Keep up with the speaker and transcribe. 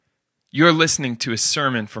You're listening to a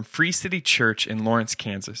sermon from Free City Church in Lawrence,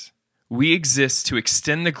 Kansas. We exist to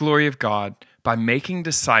extend the glory of God by making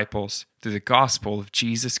disciples through the gospel of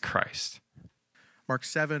Jesus Christ. Mark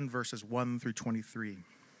 7, verses 1 through 23.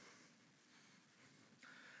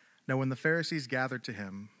 Now when the Pharisees gathered to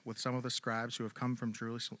him with some of the scribes who have come from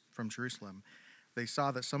Jerusalem, they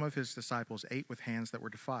saw that some of his disciples ate with hands that were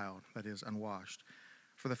defiled, that is, unwashed.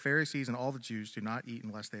 For the Pharisees and all the Jews do not eat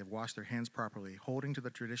unless they have washed their hands properly, holding to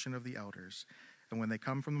the tradition of the elders. And when they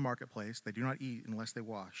come from the marketplace, they do not eat unless they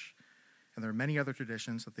wash. And there are many other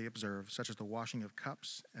traditions that they observe, such as the washing of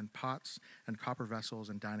cups and pots and copper vessels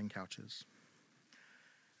and dining couches.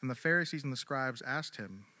 And the Pharisees and the scribes asked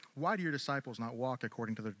him, "Why do your disciples not walk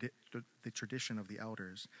according to the tradition of the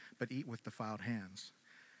elders, but eat with defiled hands?"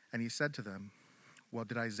 And he said to them, "Well,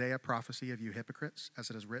 did Isaiah prophesy of you hypocrites,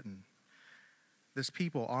 as it is written, 'This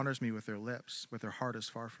people honors me with their lips, but their heart is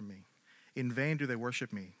far from me. In vain do they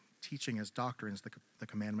worship me, teaching as doctrines the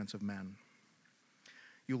commandments of men.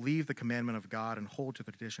 You leave the commandment of God and hold to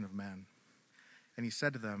the tradition of men.' And he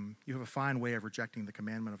said to them, 'You have a fine way of rejecting the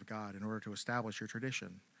commandment of God in order to establish your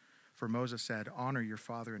tradition. For Moses said, honor your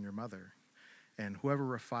father and your mother, and whoever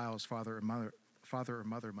reviles father or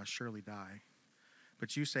mother must surely die.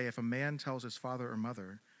 But you say, if a man tells his father or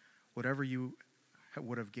mother, whatever you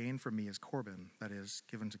would have gained from me is Corban, that is,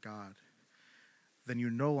 given to God, then you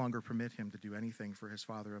no longer permit him to do anything for his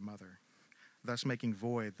father or mother, thus making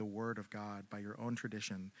void the word of God by your own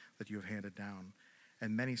tradition that you have handed down,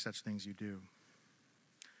 and many such things you do.'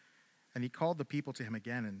 And he called the people to him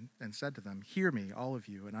again and said to them, 'Hear me, all of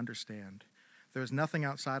you, and understand. There is nothing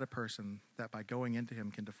outside a person that by going into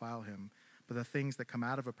him can defile him, but the things that come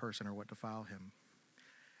out of a person are what defile him.'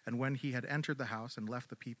 And when he had entered the house and left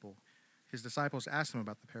the people, his disciples asked him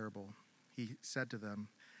about the parable. He said to them,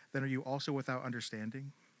 'Then are you also without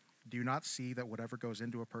understanding? Do you not see that whatever goes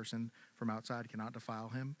into a person from outside cannot defile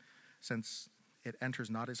him, since it enters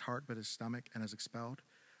not his heart but his stomach and is expelled?'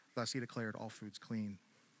 Thus he declared all foods clean.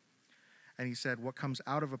 And he said, 'What comes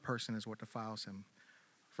out of a person is what defiles him.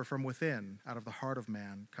 For from within, out of the heart of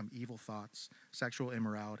man, come evil thoughts, sexual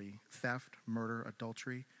immorality, theft, murder,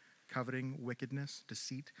 adultery, coveting, wickedness,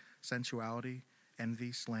 deceit, sensuality,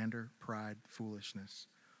 envy, slander, pride, foolishness.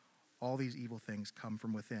 All these evil things come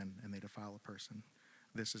from within, and they defile a person.'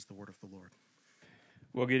 This is the word of the Lord."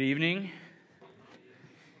 Well, good evening.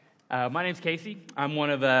 My name's Casey. I'm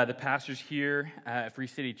one of the pastors here at Free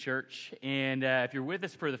City Church. And if you're with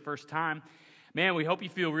us for the first time, man, we hope you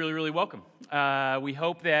feel really, really welcome. We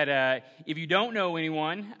hope that if you don't know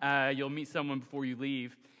anyone, you'll meet someone before you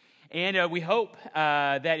leave. And we hope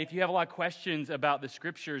that if you have a lot of questions about the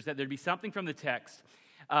scriptures, that there'd be something from the text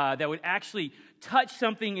that would actually touch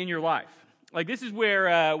something in your life. Like, this is where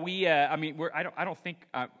I don't think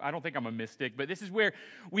I'm a mystic, but this is where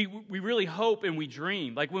we really hope and we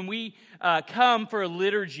dream. Like, when we come for a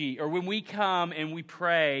liturgy, or when we come and we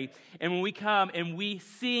pray, and when we come and we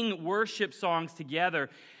sing worship songs together,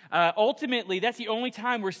 ultimately, that's the only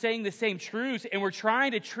time we're saying the same truths, and we're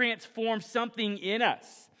trying to transform something in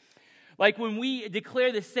us. Like, when we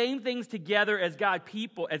declare the same things together as God's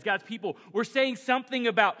people, we're saying something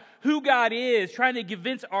about who God is, trying to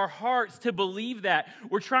convince our hearts to believe that.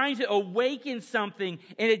 We're trying to awaken something,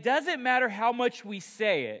 and it doesn't matter how much we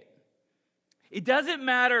say it. It doesn't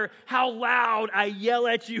matter how loud I yell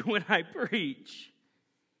at you when I preach.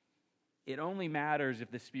 It only matters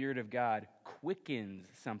if the Spirit of God quickens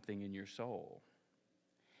something in your soul.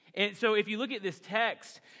 And so if you look at this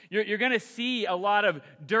text, you're going to see a lot of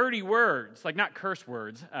dirty words, like not curse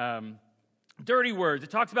words, dirty words. It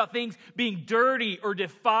talks about things being dirty or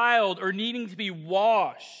defiled or needing to be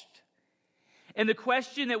washed. And the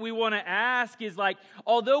question that we want to ask is, like,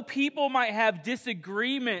 although people might have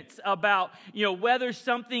disagreements about, whether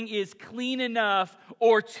something is clean enough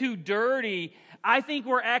or too dirty, I think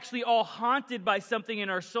we're actually all haunted by something in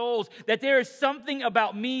our souls, that there is something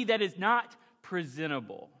about me that is not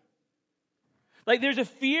presentable. Like, there's a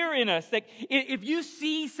fear in us. Like, if you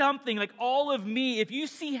see something, like all of me, if you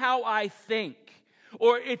see how I think,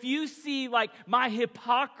 or if you see, like, my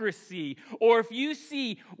hypocrisy, or if you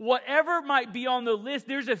see whatever might be on the list,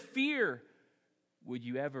 there's a fear. Would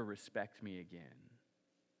you ever respect me again?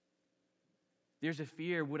 There's a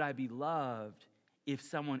fear, would I be loved if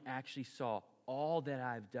someone actually saw all that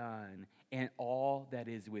I've done and all that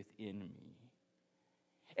is within me?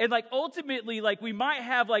 And, like, ultimately, like, we might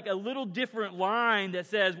have, like, a little different line that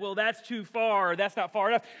says, well, that's too far, or that's not far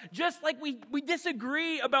enough. Just like we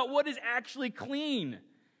disagree about what is actually clean.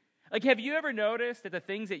 Like, have you ever noticed that the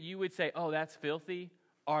things that you would say, oh, that's filthy,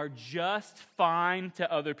 are just fine to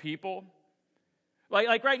other people?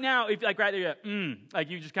 Like right now, if like right there, like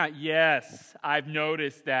you just kind of, yes, I've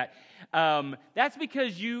noticed that. That's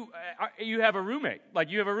because you have a roommate. Like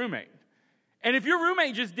you have a roommate. And if your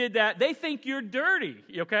roommate just did that, they think you're dirty,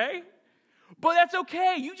 okay? But that's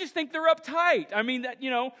okay. You just think they're uptight. I mean, that,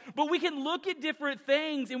 but we can look at different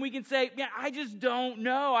things and we can say, yeah, I just don't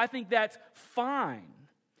know. I think that's fine.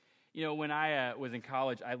 When I was in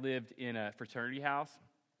college, I lived in a fraternity house.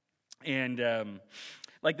 And,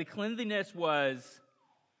 the cleanliness was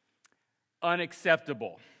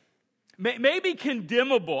unacceptable. Maybe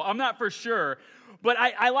condemnable. I'm not for sure. But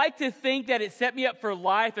I like to think that it set me up for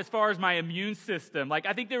life as far as my immune system. Like,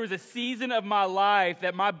 I think there was a season of my life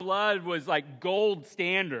that my blood was like gold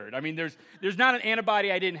standard. I mean, there's not an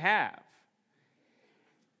antibody I didn't have.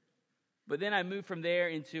 But then I moved from there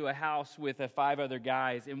into a house with 5 other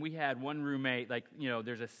guys, and we had one roommate,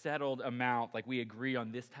 there's a settled amount, like we agree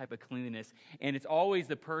on this type of cleanliness. And it's always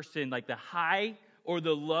the person, like the high or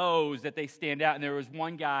the lows that they stand out. And there was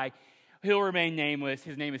one guy. He'll remain nameless.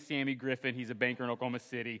 His name is Sammy Griffin. He's a banker in Oklahoma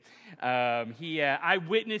City. I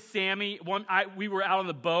witnessed Sammy. We were out on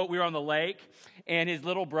the boat. We were on the lake. And his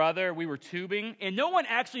little brother, we were tubing. And no one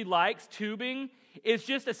actually likes tubing. It's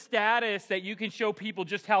just a status that you can show people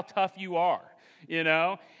just how tough you are,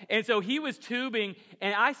 And so he was tubing,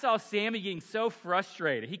 and I saw Sammy getting so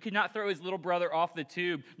frustrated. He could not throw his little brother off the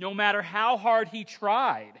tube, no matter how hard he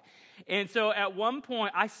tried. And so at one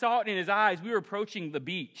point, I saw it in his eyes. We were approaching the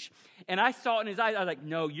beach. And I saw it in his eyes. I was like,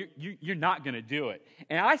 no, you're not going to do it.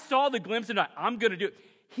 And I saw the glimpse of it. I'm going to do it.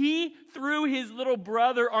 He threw his little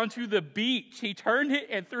brother onto the beach. He turned it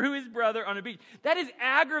and threw his brother on the beach. That is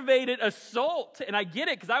aggravated assault. And I get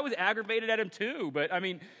it because I was aggravated at him too. But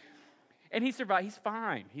and he survived. He's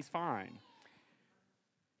fine. He's fine.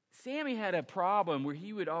 Sammy had a problem where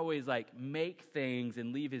he would always make things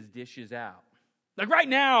and leave his dishes out. Like right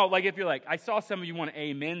now, if you're I saw some of you want to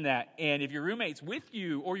amen that, and if your roommate's with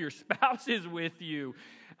you or your spouse is with you,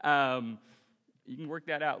 you can work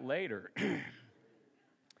that out later.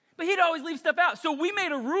 But he'd always leave stuff out. So we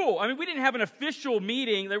made a rule. I mean, we didn't have an official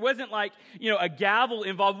meeting. There wasn't a gavel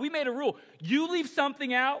involved. We made a rule. You leave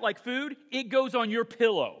something out, like food, it goes on your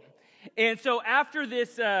pillow. And so after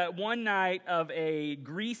this one night of a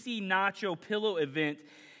greasy nacho pillow event,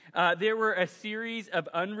 there were a series of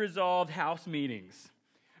unresolved house meetings.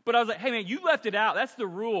 But I was like, hey, man, you left it out. That's the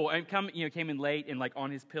rule. And came in late, and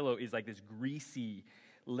on his pillow is this greasy,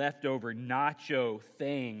 leftover nacho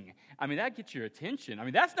thing. I mean, that gets your attention. I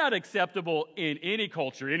mean, that's not acceptable in any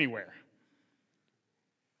culture anywhere.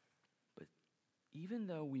 But even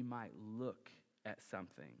though we might look at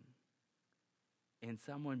something and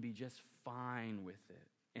someone be just fine with it,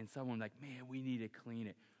 and someone man, we need to clean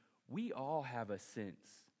it, we all have a sense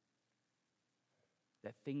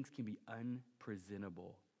that things can be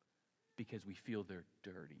unpresentable because we feel they're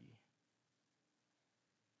dirty.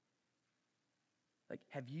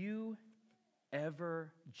 Have you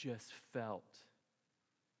ever just felt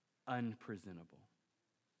unpresentable?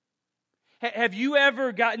 Have you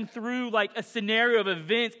ever gotten through a scenario of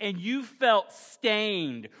events and you felt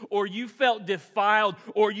stained or you felt defiled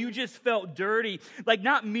or you just felt dirty?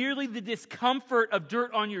 Not merely the discomfort of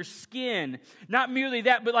dirt on your skin, not merely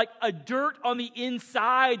that, but a dirt on the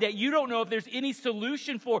inside that you don't know if there's any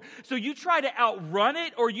solution for. So you try to outrun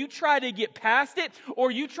it, or you try to get past it, or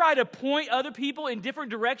you try to point other people in different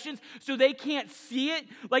directions so they can't see it.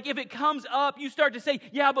 If it comes up, you start to say,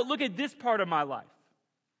 yeah, but look at this part of my life.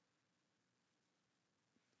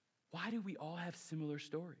 Why do we all have similar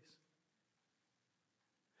stories?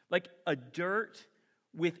 A dirt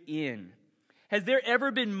within. Has there ever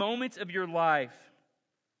been moments of your life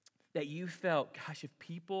that you felt, gosh, if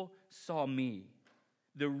people saw me,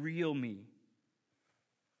 the real me,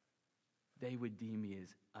 they would deem me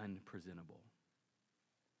as unpresentable?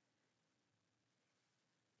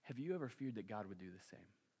 Have you ever feared that God would do the same?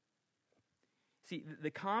 See,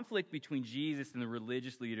 the conflict between Jesus and the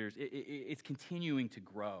religious leaders, it's continuing to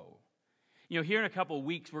grow. Here in a couple of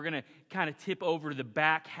weeks, we're going to kind of tip over to the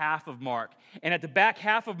back half of Mark. And at the back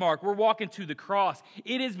half of Mark, we're walking to the cross.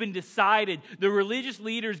 It has been decided. The religious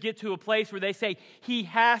leaders get to a place where they say, he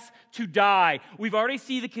has to die. We've already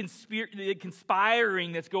seen the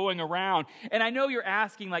conspiring that's going around. And I know you're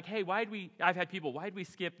asking, hey, I've had people, why'd we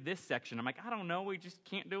skip this section? I'm I don't know. We just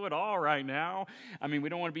can't do it all right now. I mean, we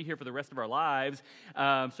don't want to be here for the rest of our lives.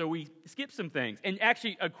 So we skip some things. And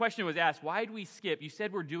actually, a question was asked, why did we skip? You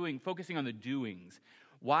said we're focusing on the doings.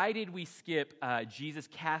 Why did we skip Jesus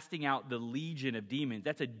casting out the legion of demons?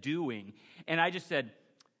 That's a doing. And I just said,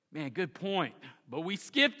 man, good point. But we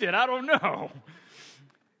skipped it. I don't know.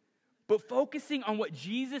 but focusing on what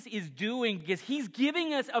Jesus is doing, because he's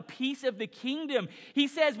giving us a piece of the kingdom. He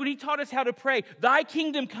says when he taught us how to pray, thy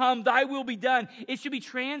kingdom come, thy will be done, it should be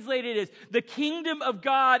translated as the kingdom of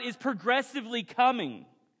God is progressively coming.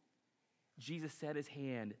 Jesus set his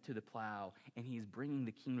hand to the plow, and he's bringing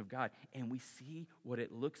the kingdom of God, and we see what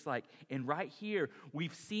it looks like. And right here,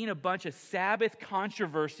 we've seen a bunch of Sabbath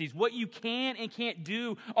controversies, what you can and can't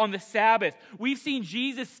do on the Sabbath. We've seen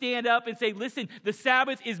Jesus stand up and say, listen, the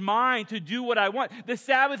Sabbath is mine to do what I want. The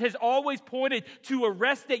Sabbath has always pointed to a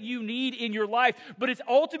rest that you need in your life, but it's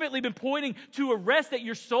ultimately been pointing to a rest that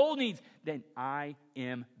your soul needs. Then I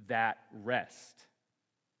am that rest.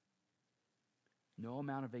 No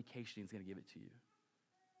amount of vacation is going to give it to you.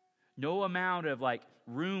 No amount of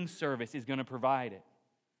room service is going to provide it.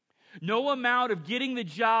 No amount of getting the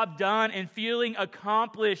job done and feeling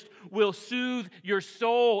accomplished will soothe your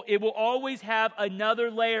soul. It will always have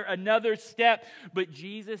another layer, another step. But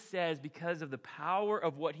Jesus says, because of the power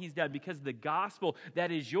of what he's done, because of the gospel,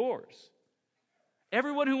 that is yours.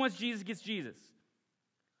 Everyone who wants Jesus gets Jesus.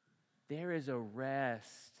 There is a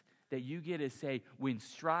rest that you get to say, when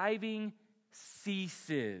striving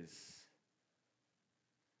ceases.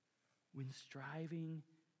 When striving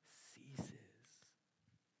ceases.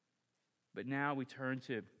 But now we turn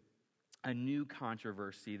to a new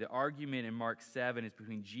controversy. The argument in Mark 7 is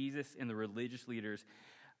between Jesus and the religious leaders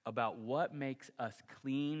about what makes us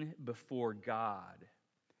clean before God.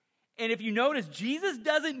 And if you notice, Jesus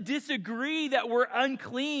doesn't disagree that we're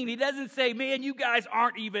unclean. He doesn't say, man, you guys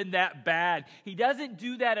aren't even that bad. He doesn't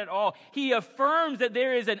do that at all. He affirms that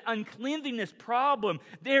there is an uncleanliness problem.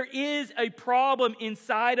 There is a problem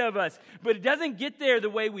inside of us, but it doesn't get there the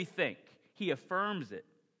way we think. He affirms it.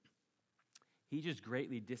 He just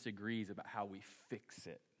greatly disagrees about how we fix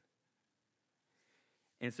it.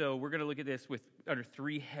 And so we're going to look at this under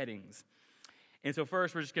three headings. And so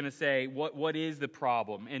first, we're just going to say, what is the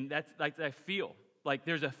problem? And that's like I feel. Like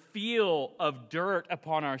there's a feel of dirt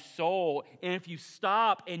upon our soul. And if you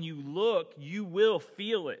stop and you look, you will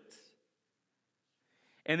feel it.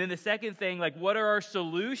 And then the second thing, what are our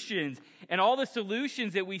solutions? And all the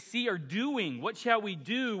solutions that we see are doing. What shall we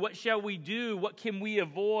do? What shall we do? What can we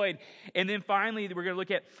avoid? And then finally, we're going to look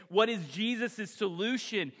at what is Jesus'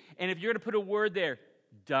 solution? And if you're going to put a word there,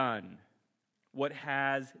 done. What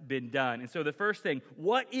has been done. And so the first thing,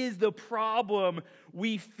 what is the problem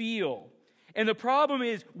we feel? And the problem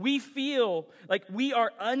is we feel like we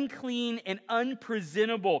are unclean and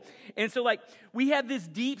unpresentable. And so we have this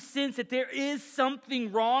deep sense that there is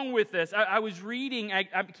something wrong with us. I was reading, I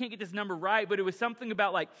can't get this number right, but it was something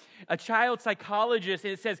about a child psychologist.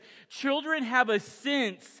 And it says children have a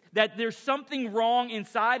sense that there's something wrong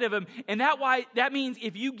inside of them. And that means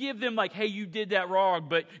if you give them hey, you did that wrong,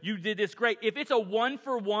 but you did this great. If it's a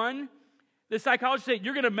 1-for-1, the psychologist said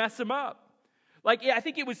you're going to mess them up. I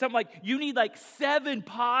think it was something you need 7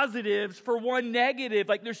 positives for 1 negative.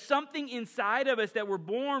 There's something inside of us that we're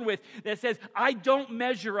born with that says, I don't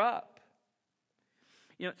measure up.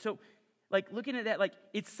 So looking at that,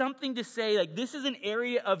 it's something to say, this is an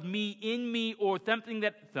area of me, in me, or something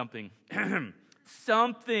that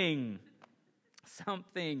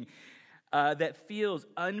feels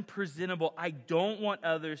unpresentable. I don't want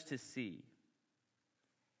others to see.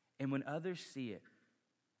 And when others see it,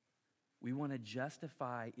 we want to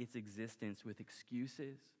justify its existence with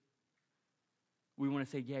excuses. We want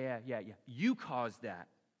to say, yeah, you caused that.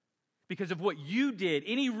 Because of what you did.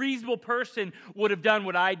 Any reasonable person would have done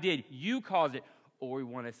what I did. You caused it. Or we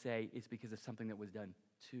want to say it's because of something that was done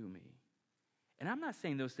to me. And I'm not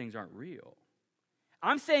saying those things aren't real.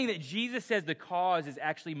 I'm saying that Jesus says the cause is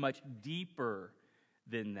actually much deeper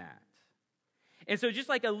than that. And so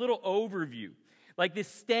just a little overview. This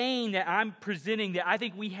stain that I'm presenting that I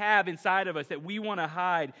think we have inside of us that we want to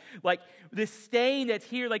hide. This stain that's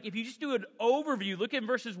here. If you just do an overview, look at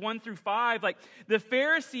verses 1-5. The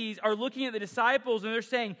Pharisees are looking at the disciples and they're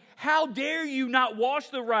saying, how dare you not wash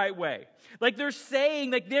the right way? They're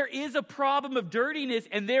saying there is a problem of dirtiness,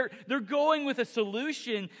 and they're going with a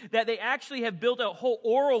solution that they actually have built a whole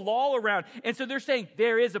oral law around. And so they're saying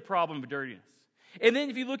there is a problem of dirtiness. And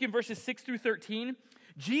then if you look in verses 6-13,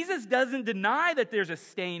 Jesus doesn't deny that there's a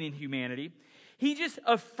stain in humanity. He just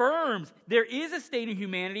affirms there is a stain in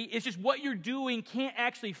humanity. It's just what you're doing can't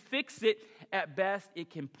actually fix it. At best, it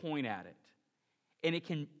can point at it. And it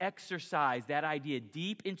can exercise that idea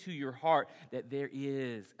deep into your heart that there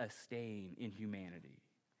is a stain in humanity.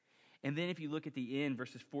 And then if you look at the end,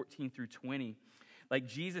 verses 14-20,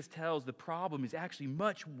 Jesus tells the problem is actually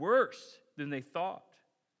much worse than they thought.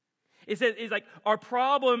 It says, it's like our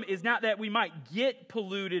problem is not that we might get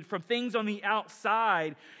polluted from things on the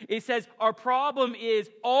outside. It says our problem is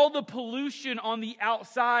all the pollution on the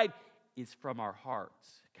outside is from our hearts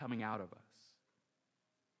coming out of us.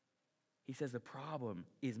 He says the problem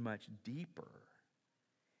is much deeper.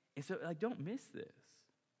 And so, like, don't miss this.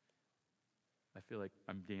 I feel like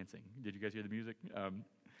I'm dancing. Did you guys hear the music?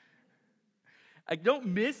 Like, don't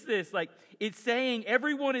miss this. Like, it's saying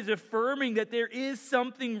everyone is affirming that there is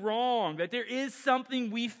something wrong, that there is something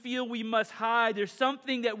we feel we must hide. There's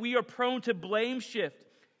something that we are prone to blame shift.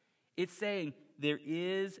 It's saying there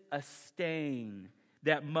is a stain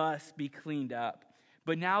that must be cleaned up.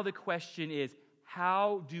 But now the question is,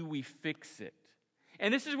 how do we fix it?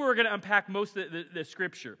 And this is where we're going to unpack most of the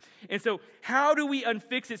scripture. And so, how do we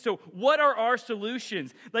unfix it? So, what are our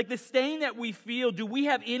solutions? Like the stain that we feel, do we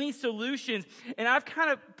have any solutions? And I've kind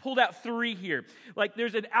of pulled out 3 here. Like,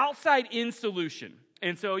 there's an outside-in solution.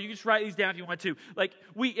 And so, you can just write these down if you want to. Like,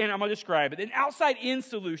 and I'm going to describe it. An outside-in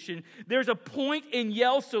solution, there's a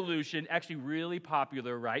point-and-yell solution, actually really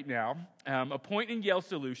popular right now. A point-and-yell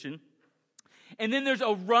solution. And then there's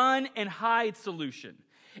a run-and-hide solution.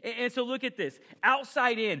 And so look at this.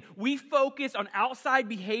 Outside in. We focus on outside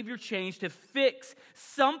behavior change to fix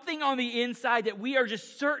something on the inside that we are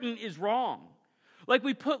just certain is wrong. Like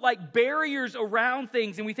we put like barriers around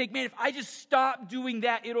things and we think, man, if I just stop doing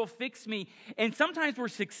that, it'll fix me. And sometimes we're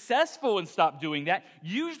successful and stop doing that.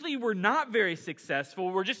 Usually we're not very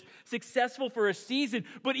successful. We're just successful for a season.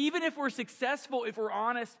 But even if we're successful, if we're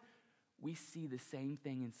honest, we see the same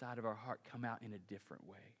thing inside of our heart come out in a different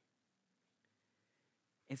way.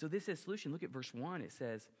 And so this is a solution. Look at verse 1. It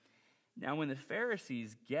says, now when the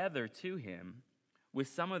Pharisees gathered to him with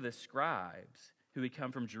some of the scribes who had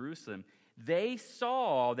come from Jerusalem, they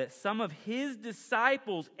saw that some of his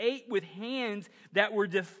disciples ate with hands that were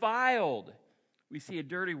defiled. We see a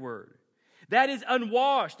dirty word. That is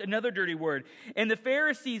unwashed, another dirty word. And the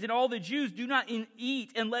Pharisees and all the Jews do not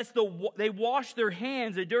eat unless they wash their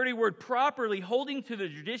hands, a dirty word, properly, holding to the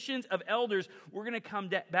traditions of elders. We're going to come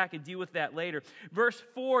back and deal with that later. Verse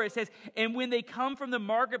 4, it says, and when they come from the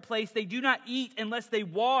marketplace, they do not eat unless they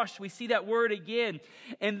wash. We see that word again.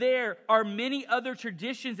 And there are many other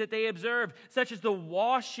traditions that they observe, such as the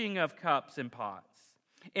washing of cups and pots,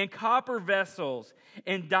 and copper vessels,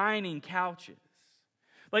 and dining couches.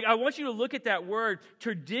 Like, I want you to look at that word,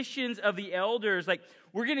 traditions of the elders. Like,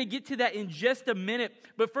 we're going to get to that in just a minute.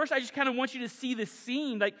 But first, I just kind of want you to see the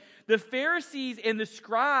scene. Like, the Pharisees and the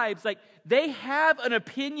scribes, like, they have an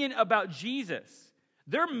opinion about Jesus.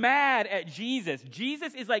 They're mad at Jesus.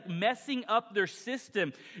 Jesus is, like, messing up their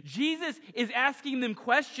system. Jesus is asking them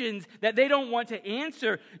questions that they don't want to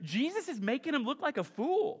answer. Jesus is making them look like a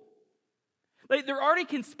fool. Like, they're already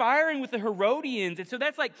conspiring with the Herodians. And so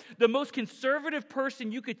that's like the most conservative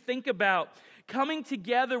person you could think about coming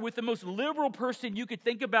together with the most liberal person you could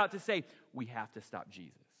think about to say, we have to stop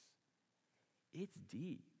Jesus. It's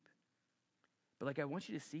deep. But like I want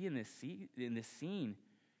you to see in this scene,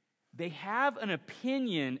 they have an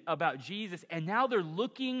opinion about Jesus, and now they're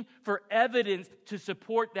looking for evidence to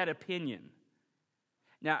support that opinion.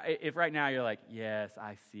 Now, if right now you're like, yes,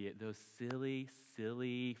 I see it. Those silly,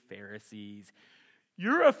 silly Pharisees.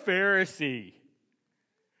 You're a Pharisee.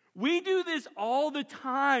 We do this all the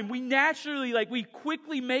time. We naturally, we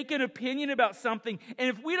quickly make an opinion about something. And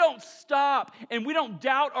if we don't stop and we don't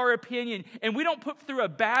doubt our opinion and we don't put through a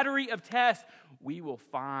battery of tests, we will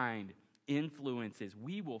find influences.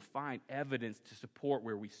 We will find evidence to support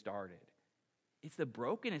where we started. It's the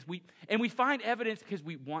brokenness. We find evidence because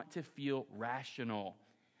we want to feel rational.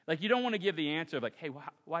 Like, you don't want to give the answer of hey,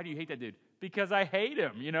 why do you hate that dude? Because I hate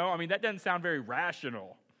him, that doesn't sound very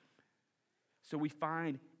rational. So we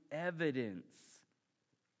find evidence.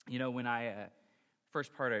 When I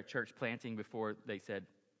first part of church planting before they said,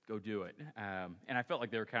 go do it. And I felt like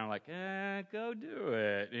they were kind of like, go do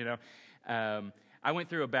it, I went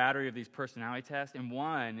through a battery of these personality tests, and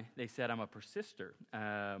one, they said I'm a persister,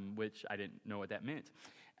 which I didn't know what that meant.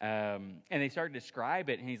 And they started to describe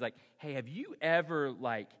it, and he's like, hey, have you ever,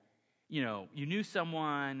 you knew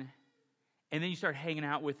someone, and then you started hanging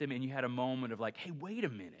out with them, and you had a moment of hey, wait a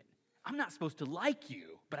minute. I'm not supposed to like you,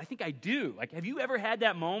 but I think I do. Have you ever had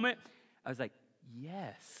that moment? I was like,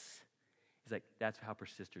 yes. He's like, that's how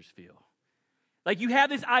persisters feel. You have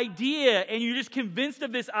this idea, and you're just convinced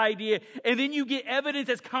of this idea, and then you get evidence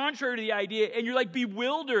that's contrary to the idea, and you're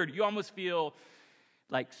bewildered. You almost feel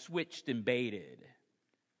switched and baited.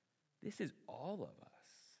 This is all of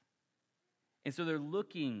us. And so they're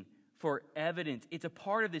looking for evidence. It's a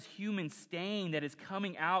part of this human stain that is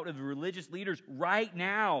coming out of the religious leaders right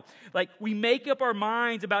now. Like, we make up our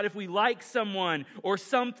minds about if we like someone or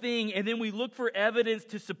something, and then we look for evidence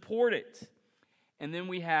to support it. And then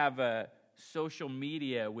we have social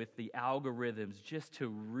media with the algorithms just to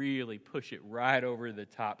really push it right over the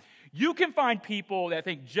top. You can find people that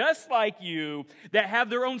think just like you, that have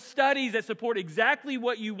their own studies that support exactly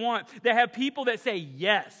what you want, that have people that say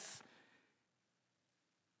yes.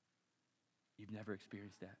 You've never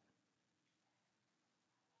experienced that.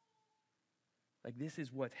 Like, this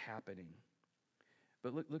is what's happening.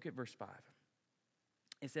 But look at verse 5.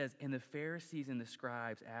 It says, and the Pharisees and the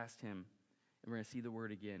scribes asked him, and we're going to see the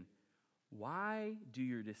word again, why do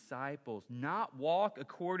your disciples not walk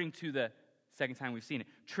according to the, second time we've seen it,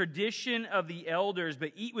 tradition of the elders,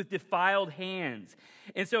 but eat with defiled hands?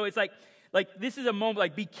 And so it's like this is a moment,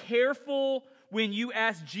 like, be careful when you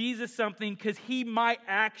ask Jesus something, because he might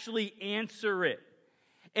actually answer it.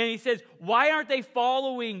 And he says, why aren't they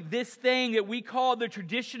following this thing that we call the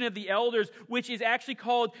tradition of the elders, which is actually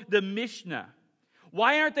called the Mishnah?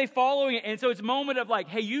 Why aren't they following it? And so it's a moment of like,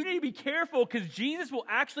 hey, you need to be careful, because Jesus will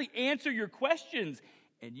actually answer your questions,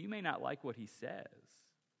 and you may not like what he says.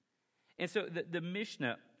 And so the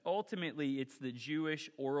Mishnah, ultimately, it's the Jewish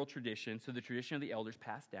oral tradition, so the tradition of the elders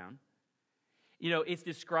passed down. You know, it's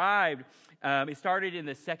described, it started in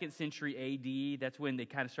the 2nd century A.D. That's when they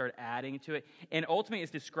kind of started adding to it. And ultimately,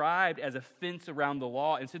 it's described as a fence around the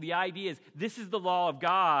law. And so the idea is, this is the law of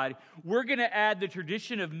God. We're going to add the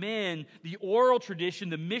tradition of men, the oral tradition,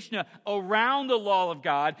 the Mishnah, around the law of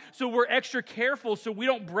God. So we're extra careful so we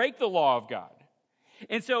don't break the law of God.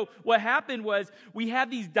 And so what happened was, we have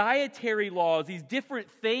these dietary laws, these different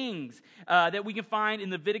things that we can find in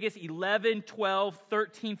Leviticus 11, 12,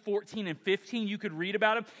 13, 14, and 15. You could read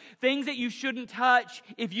about them. Things that you shouldn't touch.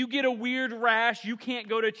 If you get a weird rash, you can't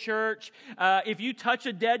go to church. If you touch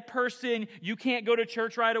a dead person, you can't go to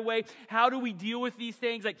church right away. How do we deal with these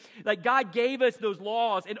things? Like God gave us those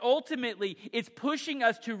laws, and ultimately, it's pushing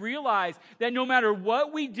us to realize that no matter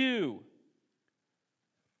what we do,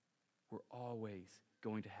 we're always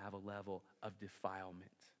going to have a level of defilement.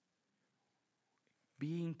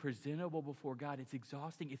 Being presentable before God, it's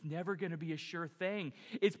exhausting. It's never going to be a sure thing.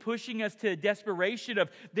 It's pushing us to a desperation of,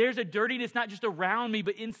 there's a dirtiness not just around me,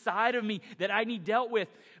 but inside of me that I need dealt with.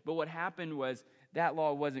 But what happened was, that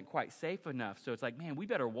law wasn't quite safe enough. So it's like, man, we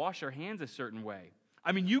better wash our hands a certain way.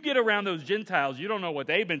 I mean, you get around those Gentiles, you don't know what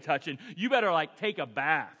they've been touching. You better take a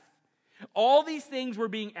bath. All these things were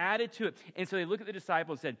being added to it. And so they looked at the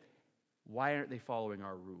disciples and said, why aren't they following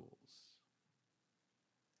our rules?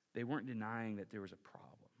 They weren't denying that there was a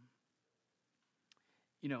problem.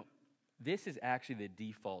 You know, this is actually the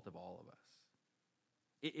default of all of us.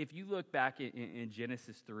 If you look back in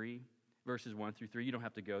Genesis 3, verses 1 through 3, you don't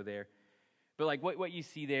have to go there. But what you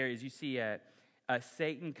see there is, you see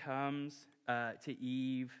Satan comes to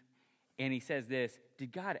Eve, and he says this,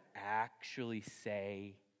 did God actually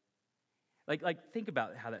say? Think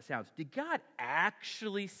about how that sounds. Did God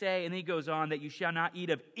actually say, and then he goes on, that you shall not eat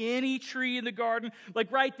of any tree in the garden?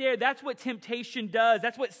 Right there, that's what temptation does.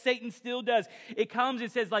 That's what Satan still does. It comes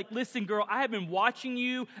and says, listen, girl, I have been watching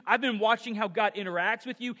you. I've been watching how God interacts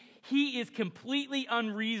with you. He is completely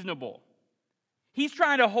unreasonable. He's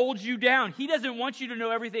trying to hold you down. He doesn't want you to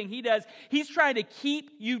know everything he does. He's trying to keep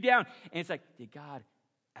you down. And it's like, did God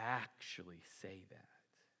actually say that?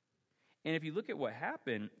 And if you look at what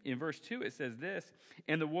happened, in verse 2, it says this,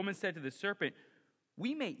 and the woman said to the serpent,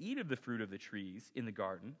 we may eat of the fruit of the trees in the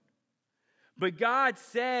garden, but God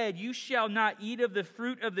said, you shall not eat of the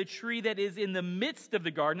fruit of the tree that is in the midst of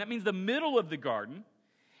the garden. That means the middle of the garden.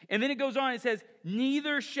 And then it goes on, it says,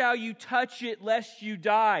 neither shall you touch it lest you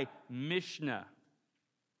die. Mishnah.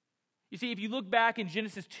 You see, if you look back in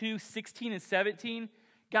Genesis 2, 16 and 17,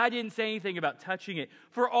 God didn't say anything about touching it.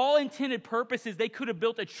 For all intended purposes, they could have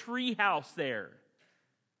built a tree house there.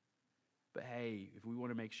 But hey, if we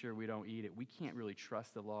want to make sure we don't eat it, we can't really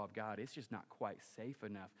trust the law of God. It's just not quite safe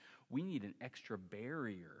enough. We need an extra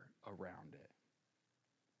barrier around it.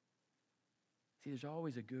 See, there's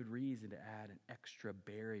always a good reason to add an extra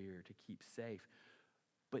barrier to keep safe.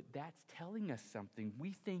 But that's telling us something.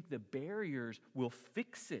 We think the barriers will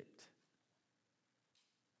fix it.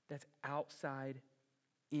 That's outside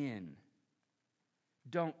in.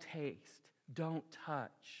 Don't taste. Don't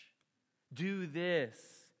touch. Do this.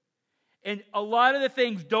 And a lot of the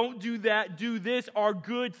things, don't do that, do this, are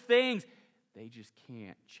good things. They just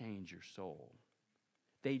can't change your soul.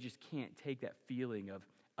 They just can't take that feeling of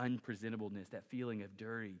unpresentableness, that feeling of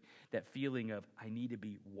dirty, that feeling of I need to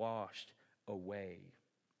be washed away.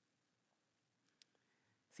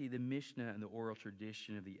 See, the Mishnah and the oral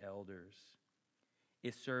tradition of the elders,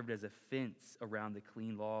 it served as a fence around the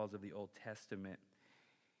clean laws of the Old Testament,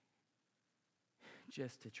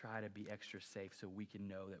 just to try to be extra safe so we can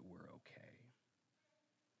know that we're okay.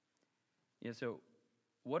 So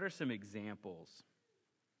what are some examples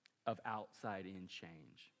of outside-in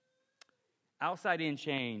change? Outside-in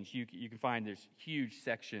change, you can find there's huge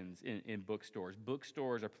sections in bookstores.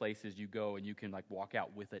 Bookstores are places you go and you can walk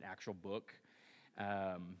out with an actual book.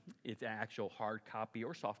 It's an actual hard copy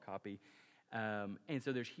or soft copy. And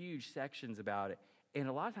so there's huge sections about it. And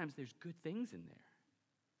a lot of times there's good things in there.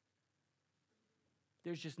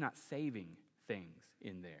 There's just not saving things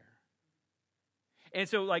in there. And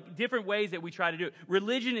so different ways that we try to do it.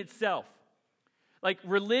 Religion itself.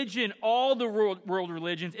 Religion, all the world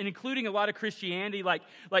religions, and including a lot of Christianity, like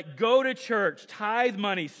go to church, tithe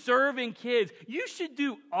money, serving kids. You should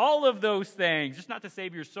do all of those things, just not to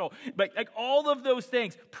save your soul, but all of those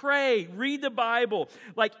things. Pray, read the Bible.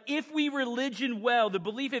 If we religion well, the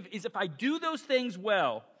belief is if I do those things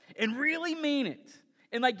well and really mean it,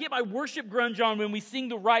 and get my worship grunge on when we sing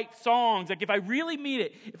the right songs, if I really mean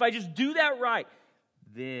it, if I just do that right,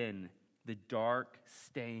 then the dark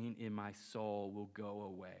stain in my soul will go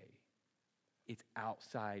away. It's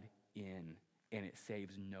outside in, and it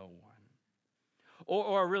saves no one.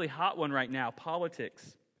 Or a really hot one right now,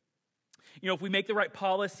 politics. If we make the right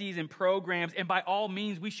policies and programs, and by all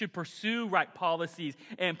means we should pursue right policies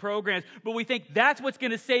and programs, but we think that's what's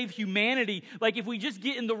going to save humanity. If we just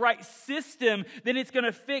get in the right system, then it's going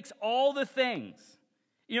to fix all the things.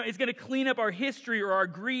 It's going to clean up our history or our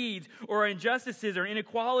greeds or our injustices or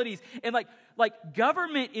inequalities. And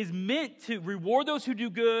government is meant to reward those who do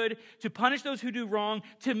good, to punish those who do wrong,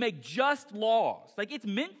 to make just laws. It's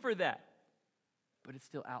meant for that. But it's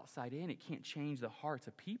still outside in. It can't change the hearts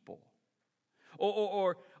of people.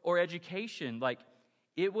 Or education.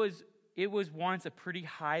 It was once a pretty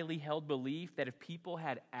highly held belief that if people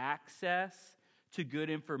had access to good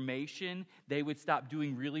information, they would stop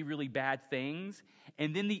doing really, really bad things.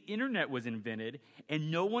 And then the internet was invented,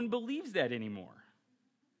 and no one believes that anymore.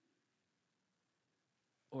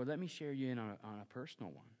 Or let me share you in on a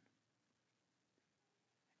personal one.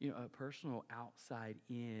 A personal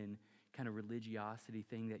outside-in kind of religiosity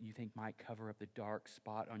thing that you think might cover up the dark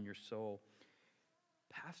spot on your soul.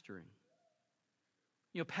 Pastoring.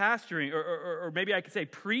 Pastoring, or maybe I could say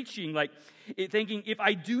preaching, thinking if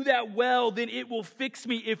I do that well, then it will fix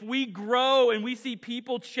me. If we grow and we see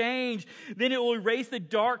people change, then it will erase the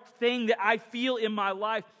dark thing that I feel in my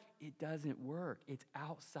life. It doesn't work. It's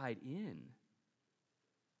outside in.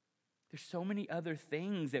 There's so many other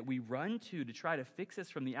things that we run to try to fix us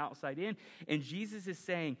from the outside in. And Jesus is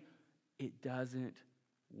saying, it doesn't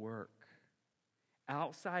work.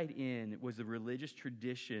 Outside in was the religious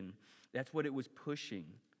tradition. That's what it was pushing.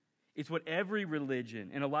 It's what every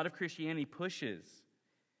religion and a lot of Christianity pushes.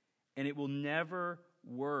 And it will never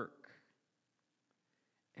work.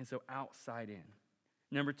 And so outside in.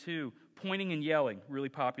 Number 2, pointing and yelling, really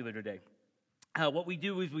popular today. What we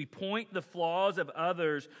do is we point the flaws of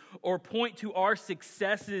others or point to our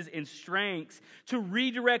successes and strengths to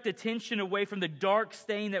redirect attention away from the dark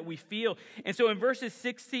stain that we feel. And so in verses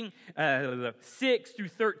 6 through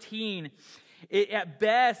 13, it at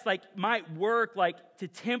best might work to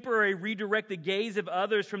temporarily redirect the gaze of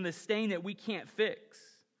others from the stain that we can't fix.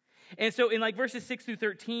 And so in verses 6 through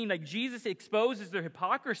 13, Jesus exposes their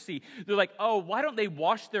hypocrisy. They're like, oh, why don't they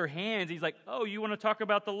wash their hands? He's like, oh, you want to talk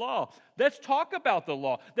about the law? Let's talk about the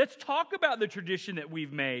law. Let's talk about the tradition that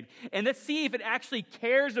we've made. And let's see if it actually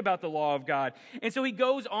cares about the law of God. And so he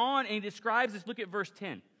goes on and he describes this. Look at verse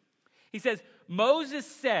 10. He says, Moses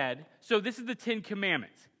said, so this is the 10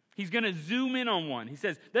 Commandments. He's going to zoom in on one. He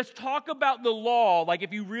says, let's talk about the law,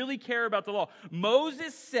 if you really care about the law.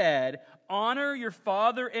 Moses said, honor your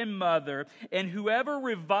father and mother, and whoever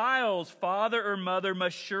reviles father or mother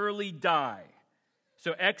must surely die.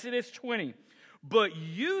 So Exodus 20. But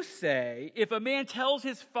you say, if a man tells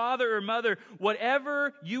his father or mother,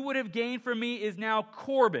 whatever you would have gained from me is now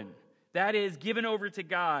Corban, that is, given over to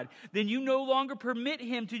God, then you no longer permit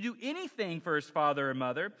him to do anything for his father or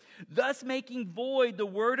mother, thus making void the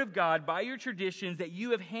word of God by your traditions that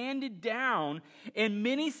you have handed down, and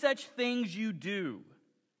many such things you do.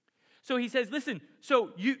 So he says, listen, so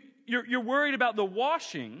you're worried about the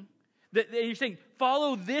washing, that you're saying,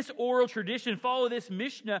 follow this oral tradition, follow this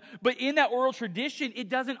Mishnah, but in that oral tradition, it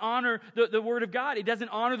doesn't honor the word of God. It doesn't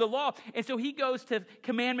honor the law. And so he goes to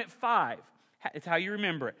commandment 5. It's how you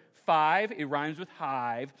remember it. 5, it rhymes with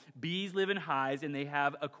hive. Bees live in hives, and they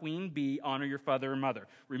have a queen bee, honor your father and mother.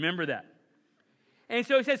 Remember that. And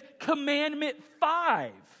so it says, commandment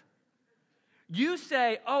 5. You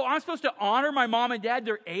say, oh, I'm supposed to honor my mom and dad.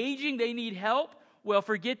 They're aging. They need help. Well,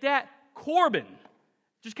 forget that. Corban.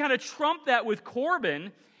 Just kind of trump that with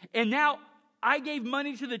Corban. And now I gave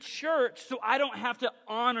money to the church so I don't have to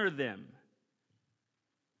honor them.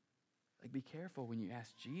 Like, be careful when you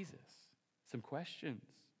ask Jesus some questions.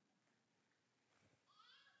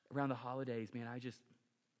 Around the holidays, man, I was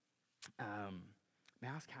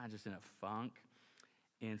kind of just in a funk.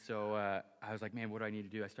 And so I was like, man, what do I need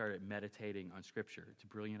to do? I started meditating on Scripture. It's a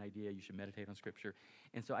brilliant idea. You should meditate on Scripture.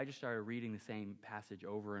 And so I just started reading the same passage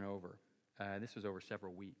over and over. This was over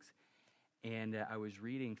several weeks. And I was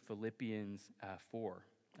reading Philippians 4.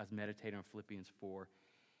 I was meditating on Philippians 4.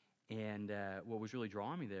 And what was really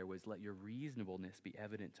drawing me there was, let your reasonableness be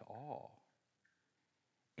evident to all.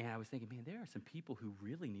 And I was thinking, man, there are some people who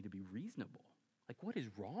really need to be reasonable. Like, what is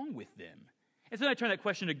wrong with them? And so I turned that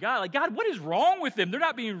question to God. Like, God, what is wrong with them? They're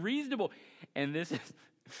not being reasonable. And this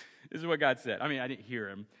is what God said. I mean, I didn't hear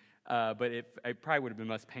him, but it probably would have been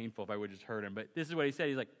less painful if I would have just heard him. But this is what he said.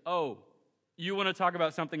 He's like, oh, you want to talk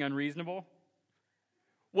about something unreasonable?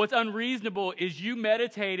 What's unreasonable is you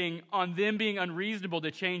meditating on them being unreasonable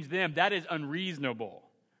to change them. That is unreasonable.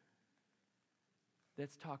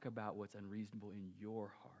 Let's talk about what's unreasonable in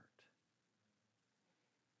your heart.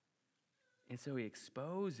 And so he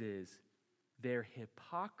exposes their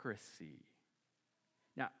hypocrisy.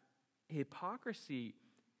 Now, hypocrisy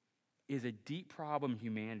is a deep problem in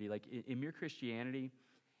humanity. Like in Mere Christianity,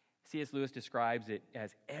 C.S. Lewis describes it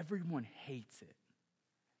as everyone hates it.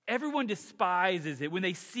 Everyone despises it. When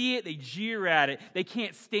they see it, they jeer at it. They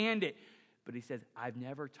can't stand it. But he says, I've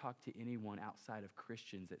never talked to anyone outside of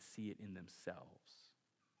Christians that see it in themselves.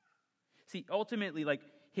 See, ultimately, like,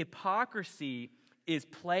 hypocrisy is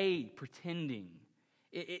play, pretending.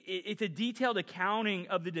 It's a detailed accounting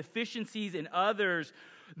of the deficiencies in others,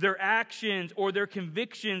 their actions or their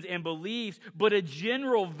convictions and beliefs, but a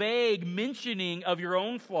general vague mentioning of your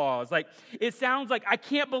own flaws. Like, it sounds like, I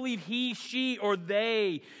can't believe he, she, or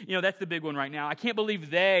they. You know, that's the big one right now. I can't believe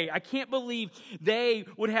they. I can't believe they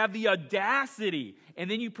would have the audacity.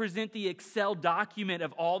 And then you present the Excel document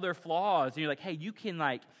of all their flaws. And you're like, hey, you can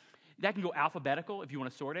that can go alphabetical if you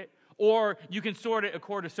want to sort it. Or you can sort it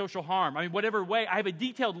according to social harm. I mean, whatever way, I have a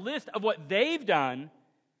detailed list of what they've done.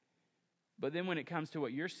 But then when it comes to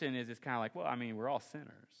what your sin is, it's kind of like, well, I mean, we're all sinners.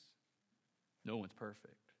 No one's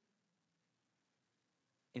perfect.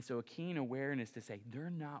 And so a keen awareness to say, they're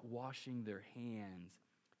not washing their hands.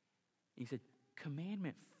 He said,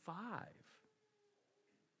 commandment 5.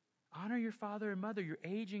 Honor your father and mother, your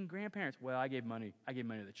aging grandparents. Well, I gave money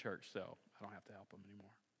to the church, so I don't have to help them anymore.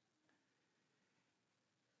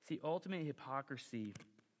 See, ultimate hypocrisy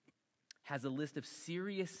has a list of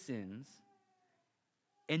serious sins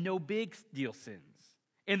and no big deal sins.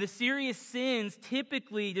 And the serious sins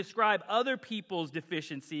typically describe other people's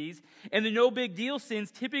deficiencies, and the no big deal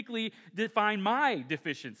sins typically define my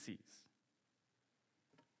deficiencies.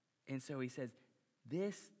 And so he says,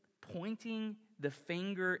 this pointing the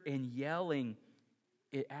finger and yelling,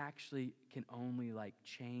 it actually can only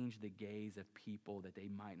change the gaze of people that they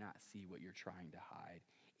might not see what you're trying to hide.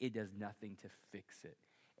 It does nothing to fix it,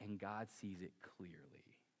 and God sees it clearly.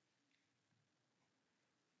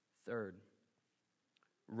 Third,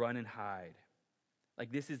 run and hide.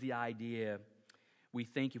 This is the idea. We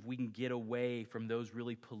think if we can get away from those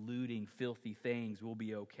really polluting, filthy things, we'll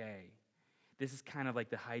be okay. This is kind of like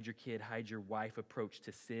the hide your kid, hide your wife approach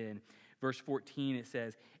to sin. Verse 14, it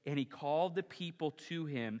says, and he called the people to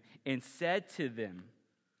him and said to them,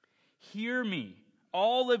 hear me,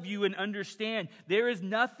 all of you, and understand there is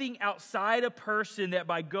nothing outside a person that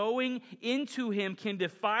by going into him can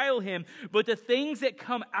defile him, but the things that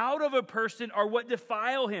come out of a person are what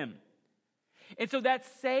defile him. And so that's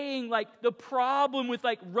saying the problem with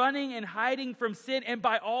running and hiding from sin, and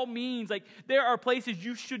by all means, there are places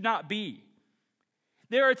you should not be.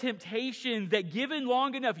 There are temptations that given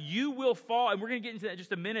long enough, you will fall. And we're going to get into that in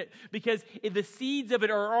just a minute, because if the seeds of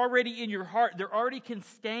it are already in your heart. They're already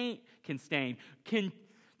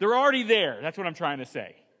they're already there. That's what I'm trying to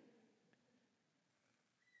say.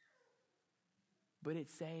 But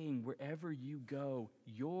it's saying wherever you go,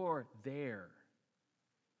 you're there.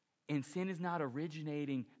 And sin is not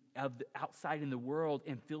originating outside in the world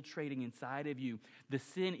and infiltrating inside of you. The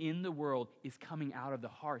sin in the world is coming out of the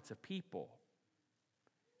hearts of people.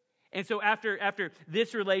 And so after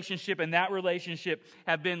this relationship and that relationship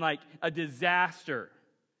have been a disaster,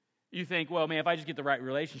 you think, well, man, if I just get the right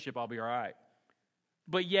relationship, I'll be all right.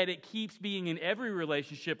 But yet it keeps being in every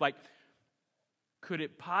relationship, could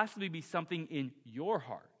it possibly be something in your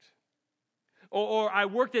heart? Or I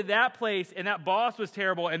worked at that place and that boss was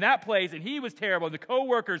terrible, and that place and he was terrible, and the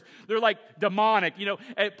coworkers, they're like demonic.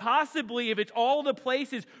 And possibly if it's all the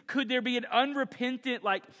places, could there be an unrepentant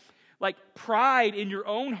like pride in your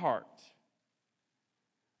own heart?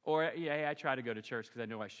 Or, yeah, I try to go to church because I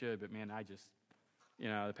know I should, but man, I just,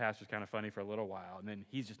 the pastor's kind of funny for a little while, and then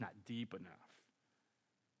he's just not deep enough.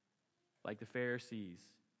 Like the Pharisees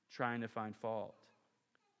trying to find fault.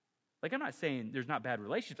 Like, I'm not saying there's not bad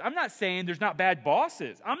relationships. I'm not saying there's not bad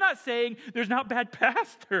bosses. I'm not saying there's not bad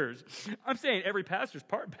pastors. I'm saying every pastor's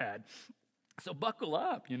part bad. So buckle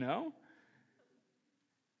up,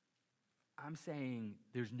 I'm saying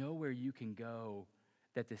there's nowhere you can go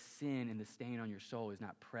that the sin and the stain on your soul is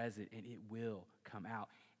not present, and it will come out.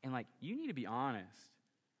 And you need to be honest.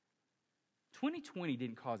 2020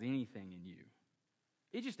 didn't cause anything in you.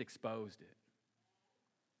 It just exposed it.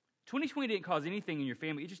 2020 didn't cause anything in your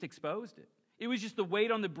family. It just exposed it. It was just the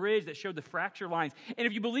weight on the bridge that showed the fracture lines. And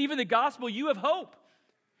if you believe in the gospel, you have hope.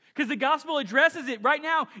 Because the gospel addresses it right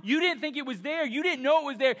now. You didn't think it was there. You didn't know it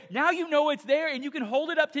was there. Now you know it's there, and you can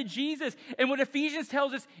hold it up to Jesus. And what Ephesians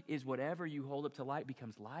tells us is whatever you hold up to light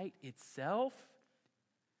becomes light itself.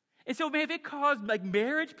 And so, man, if it caused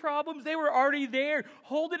marriage problems, they were already there.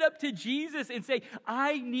 Hold it up to Jesus and say,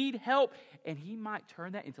 I need help. And he might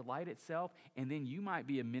turn that into light itself, and then you might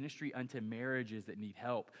be a ministry unto marriages that need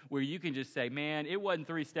help, where you can just say, man, it wasn't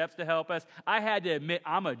 3 steps to help us. I had to admit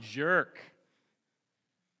I'm a jerk.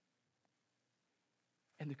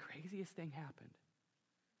 And the craziest thing happened.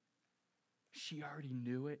 She already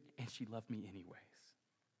knew it, and she loved me anyways.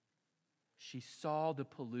 She saw the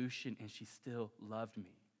pollution, and she still loved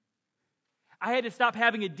me. I had to stop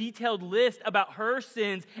having a detailed list about her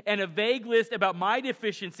sins and a vague list about my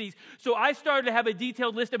deficiencies. So I started to have a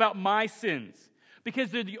detailed list about my sins,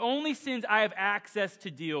 because they're the only sins I have access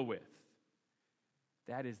to deal with.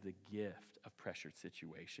 That is the gift of pressured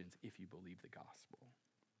situations if you believe the gospel.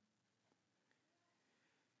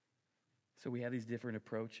 So we have these different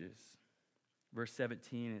approaches. Verse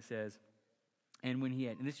 17, it says, and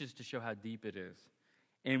this is just to show how deep it is.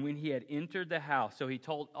 And when he had entered the house, so he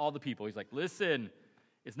told all the people, he's like, listen,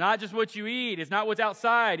 it's not just what you eat. It's not what's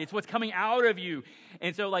outside. It's what's coming out of you.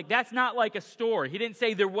 And so, that's not like a story. He didn't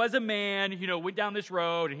say there was a man, went down this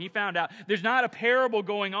road and he found out. There's not a parable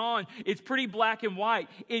going on. It's pretty black and white.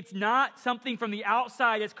 It's not something from the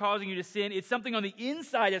outside that's causing you to sin. It's something on the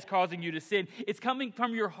inside that's causing you to sin. It's coming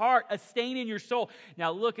from your heart, a stain in your soul.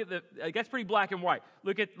 Now, look at that's pretty black and white.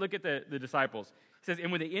 Look at the disciples. It says,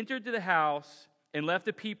 and when they entered to the house and left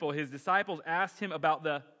the people, his disciples asked him about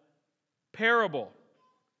the parable.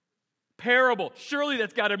 Parable. Surely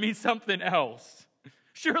that's got to mean something else.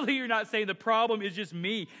 Surely you're not saying the problem is just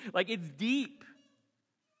me. It's deep.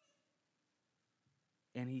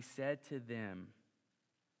 And he said to them,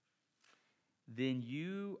 then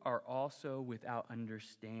you are also without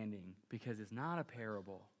understanding, because it's not a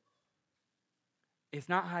parable. It's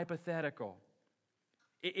not hypothetical.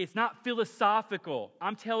 It's not philosophical.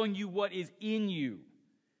 I'm telling you what is in you.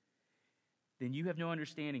 Then you have no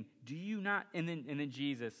understanding. Do you not? And then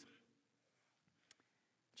Jesus,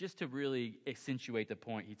 just to really accentuate the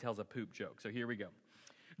point, he tells a poop joke. So here we go.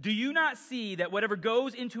 Do you not see that whatever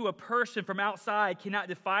goes into a person from outside cannot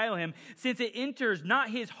defile him, since it enters not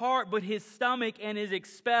his heart but his stomach and is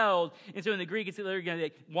expelled? And so in the Greek, it's literally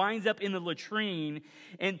it winds up in the latrine.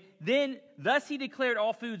 And then thus he declared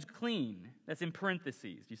all foods clean. That's in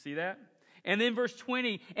parentheses. Do you see that? And then verse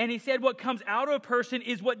 20, and he said what comes out of a person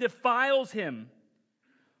is what defiles him.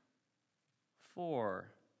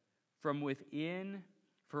 For from within,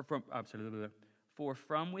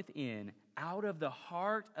 out of the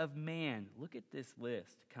heart of man, look at this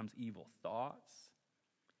list, comes evil thoughts,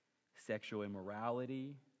 sexual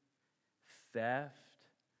immorality, theft,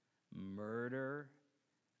 murder,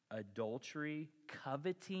 adultery,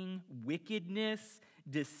 coveting, wickedness,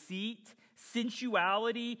 deceit,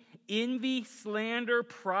 sensuality, envy, slander,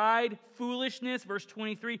 pride, foolishness. Verse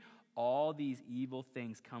 23, all these evil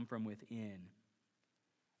things come from within.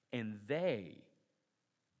 And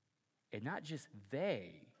not just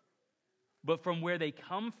they, but from where they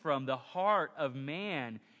come from, the heart of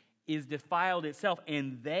man is defiled itself,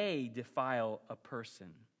 and they defile a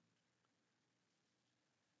person.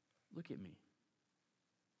 Look at me.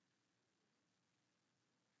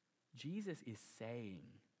 Jesus is saying,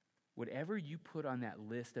 whatever you put on that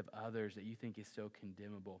list of others that you think is so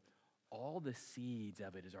condemnable, all the seeds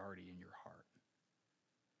of it is already in your heart.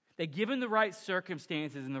 That given the right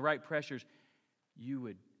circumstances and the right pressures, you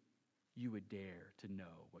would dare to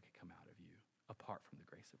know what could come out of you apart from the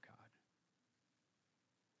grace of God.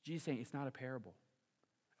 Jesus is saying it's not a parable.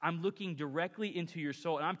 I'm looking directly into your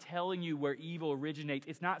soul, and I'm telling you where evil originates.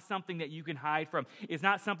 It's not something that you can hide from. It's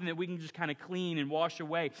not something that we can just kind of clean and wash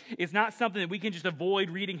away. It's not something that we can just avoid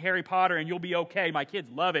reading Harry Potter and you'll be okay. My kids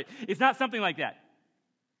love it. It's not something like that.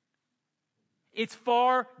 It's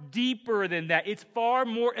far deeper than that. It's far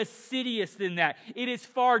more assiduous than that. It is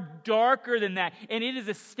far darker than that. And it is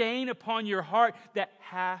a stain upon your heart that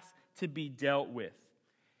has to be dealt with.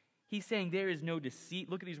 He's saying there is no deceit.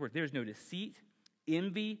 Look at these words. There is no deceit,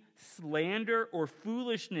 envy, slander, or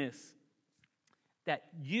foolishness that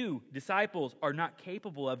you, disciples, are not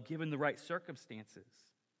capable of given the right circumstances.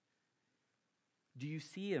 Do you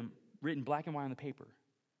see him written black and white on the paper?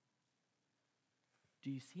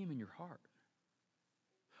 Do you see him in your heart?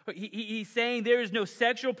 He's saying there is no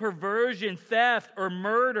sexual perversion, theft, or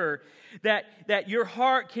murder that your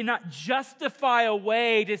heart cannot justify a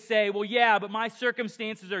way to say, well, yeah, but my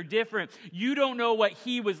circumstances are different. You don't know what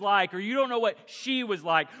he was like, or you don't know what she was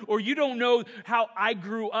like, or you don't know how I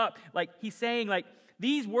grew up. Like, he's saying, like,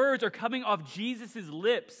 these words are coming off Jesus'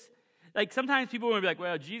 lips. Like, sometimes people will be like,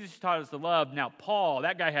 well, Jesus taught us to love. Now, Paul,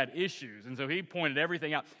 that guy had issues, and so he pointed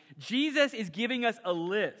everything out. Jesus is giving us a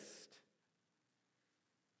list.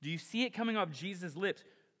 Do you see it coming off Jesus' lips?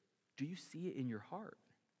 Do you see it in your heart?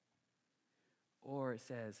 Or it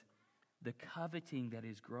says, the coveting that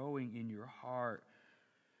is growing in your heart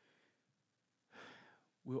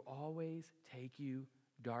will always take you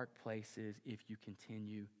dark places if you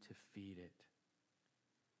continue to feed it.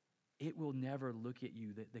 It will never look at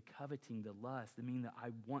you, the coveting, the lust, the meaning that I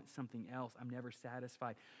want something else, I'm never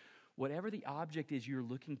satisfied. Whatever the object is you're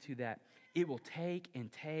looking to that, it will take and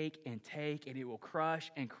take and take, and it will crush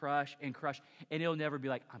and crush and crush, and it'll never be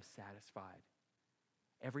like, I'm satisfied.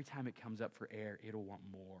 Every time it comes up for air, it'll want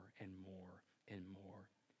more and more and more.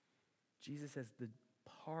 Jesus says the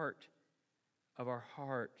part of our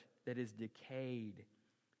heart that is decayed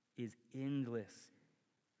is endless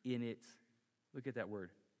in its, look at that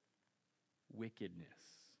word, wickedness.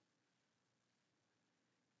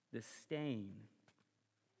 The stain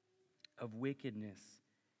of wickedness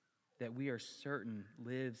that we are certain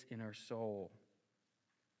lives in our soul.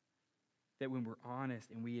 That when we're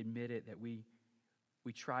honest and we admit it, that we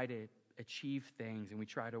try to achieve things and we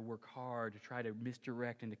try to work hard to try to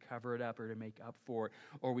misdirect and to cover it up or to make up for it.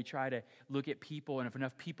 Or we try to look at people, and if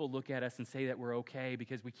enough people look at us and say that we're okay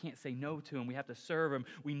because we can't say no to them, we have to serve them,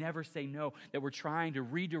 we never say no, that we're trying to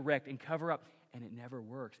redirect and cover up, and it never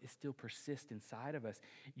works. It still persists inside of us.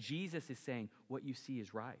 Jesus is saying, what you see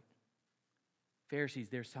is right. Pharisees,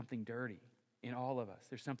 there's something dirty in all of us.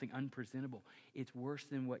 There's something unpresentable. It's worse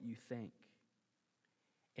than what you think.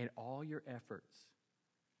 And all your efforts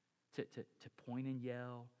to point and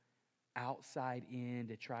yell, outside in,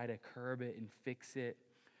 to try to curb it and fix it,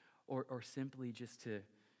 or simply just to,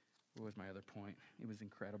 what was my other point? It was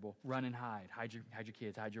incredible. Run and hide. Hide your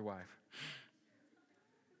kids. Hide your wife.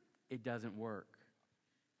 It doesn't work.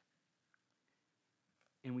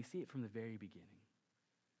 And we see it from the very beginning.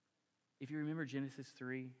 If you remember Genesis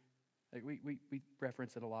 3, like we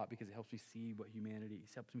reference it a lot because it helps me see what humanity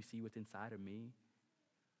is. It helps me see what's inside of me.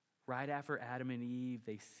 Right after Adam and Eve,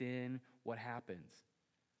 they sin, what happens?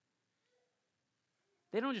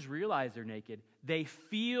 They don't just realize they're naked, they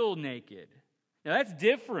feel naked. Now that's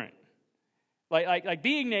different. Like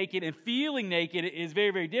being naked and feeling naked is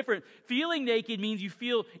very, very different. Feeling naked means you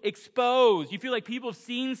feel exposed. You feel like people have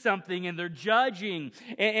seen something and they're judging,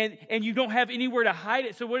 and you don't have anywhere to hide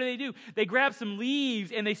it. So what do? They grab some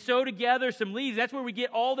leaves and they sew together some leaves. That's where we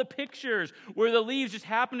get all the pictures where the leaves just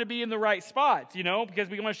happen to be in the right spots, because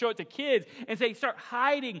we want to show it to kids. And say, start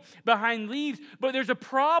hiding behind leaves. But there's a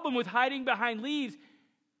problem with hiding behind leaves.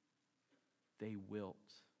 They wilt.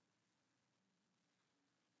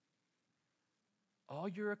 All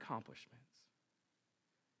your accomplishments,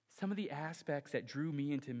 some of the aspects that drew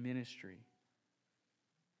me into ministry,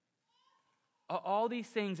 all these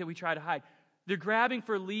things that we try to hide, they're grabbing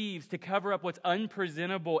for leaves to cover up what's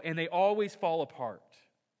unpresentable, and they always fall apart.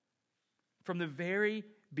 From the very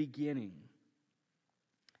beginning,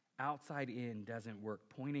 outside in doesn't work.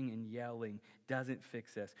 Pointing and yelling doesn't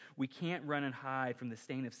fix us. We can't run and hide from the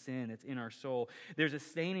stain of sin that's in our soul. There's a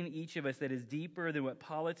stain in each of us that is deeper than what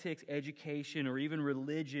politics, education, or even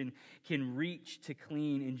religion can reach to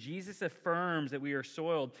clean. And Jesus affirms that we are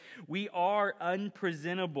soiled. We are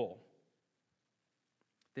unpresentable.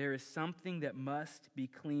 There is something that must be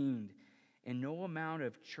cleaned, and no amount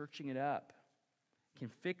of churching it up can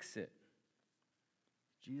fix it.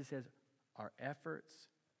 Jesus says our efforts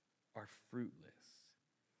are fruitless.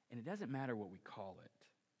 And it doesn't matter what we call it.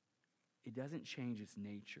 It doesn't change its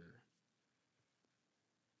nature.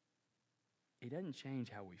 It doesn't change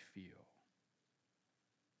how we feel.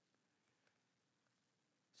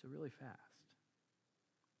 So really fast.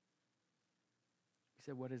 He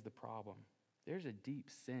said, what is the problem? There's a deep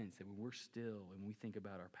sense that when we're still and we think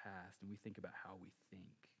about our past and we think about how we think,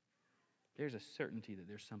 there's a certainty that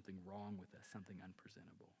there's something wrong with us, something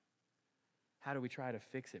unpresentable. How do we try to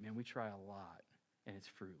fix it? Man, we try a lot, and it's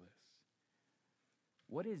fruitless.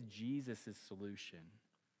 What is Jesus' solution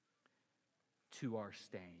to our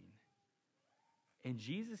stain? And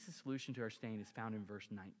Jesus' solution to our stain is found in verse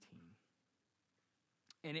 19.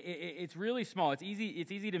 And it's really small. It's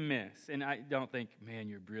easy to miss. And I don't think, man,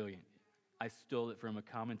 you're brilliant. I stole it from a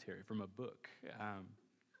commentary, from a book.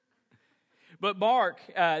 But Mark,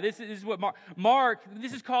 this is what Mark,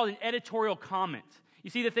 this is called an editorial comment.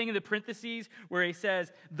 You see the thing in the parentheses where he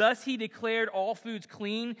says, thus he declared all foods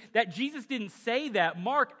clean? That Jesus didn't say that.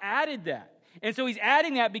 Mark added that. And so he's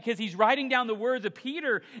adding that because he's writing down the words of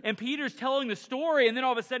Peter, and Peter's telling the story, and then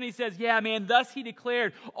all of a sudden he says, yeah, man, thus he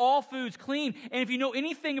declared all foods clean. And if you know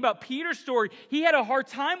anything about Peter's story, he had a hard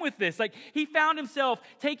time with this. Like, he found himself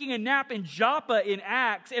taking a nap in Joppa in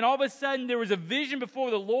Acts, and all of a sudden there was a vision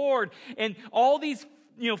before the Lord, and all these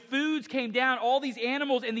foods came down, all these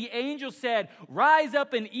animals, and the angel said, rise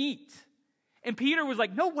up and eat. And Peter was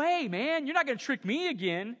like, no way, man, you're not going to trick me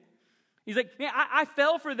again. He's like, man, I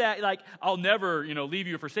fell for that. Like, I'll never, leave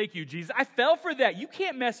you or forsake you, Jesus. I fell for that. You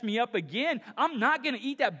can't mess me up again. I'm not going to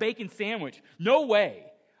eat that bacon sandwich. No way.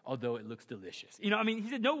 Although it looks delicious. He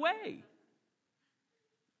said, no way.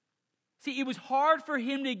 See, it was hard for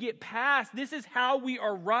him to get past. This is how we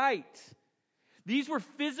are right. These were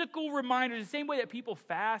physical reminders. The same way that people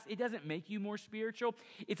fast, it doesn't make you more spiritual.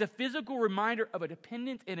 It's a physical reminder of a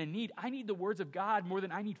dependence and a need. I need the words of God more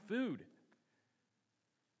than I need food.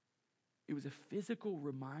 It was a physical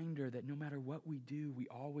reminder that no matter what we do, we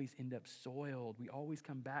always end up soiled. We always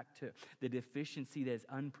come back to the deficiency that is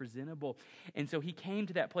unpresentable. And so he came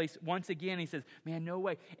to that place once again. He says, man, no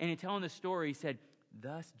way. And in telling the story, he said,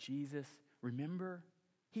 thus Jesus, remember,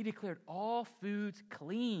 he declared all foods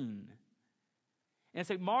clean. And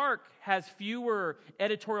so Mark has fewer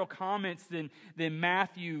editorial comments than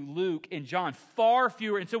Matthew, Luke, and John. Far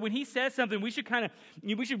fewer. And so when he says something, we should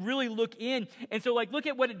really look in. And so look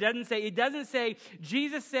at what it doesn't say. It doesn't say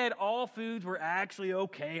Jesus said all foods were actually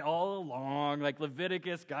okay all along, like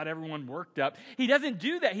Leviticus got everyone worked up. He doesn't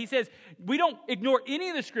do that. He says we don't ignore any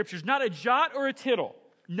of the scriptures, not a jot or a tittle.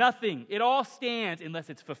 Nothing. It all stands unless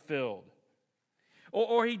it's fulfilled.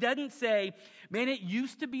 Or he doesn't say, man, it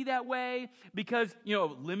used to be that way because,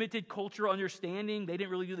 limited cultural understanding. They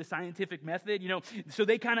didn't really do the scientific method, so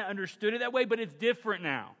they kind of understood it that way, but it's different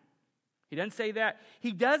now. He doesn't say that.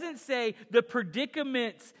 He doesn't say the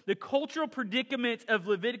predicaments, the cultural predicaments of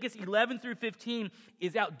Leviticus 11 through 15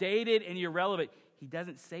 is outdated and irrelevant. He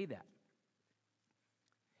doesn't say that.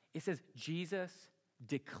 It says Jesus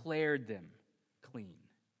declared them clean.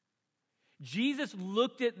 Jesus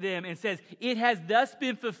looked at them and says, it has thus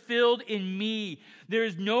been fulfilled in me. There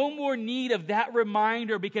is no more need of that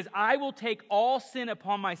reminder because I will take all sin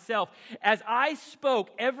upon myself. As I spoke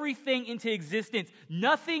everything into existence,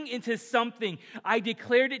 nothing into something, I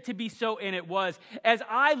declared it to be so, and it was. As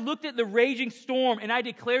I looked at the raging storm and I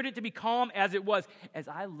declared it to be calm, as it was. As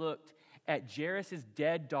I looked at Jairus'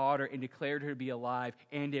 dead daughter and declared her to be alive,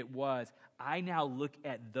 and it was. I now look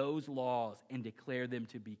at those laws and declare them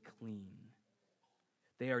to be clean.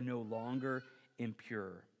 They are no longer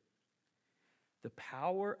impure. The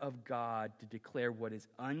power of God to declare what is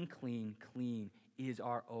unclean clean is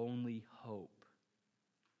our only hope.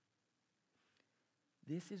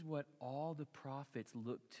 This is what all the prophets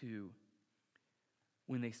looked to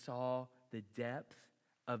when they saw the depth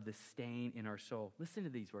of the stain in our soul. Listen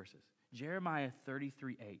to these verses. Jeremiah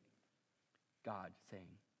 33:8. God saying,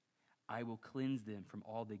 I will cleanse them from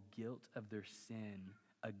all the guilt of their sin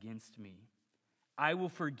against me. I will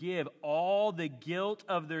forgive all the guilt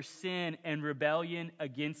of their sin and rebellion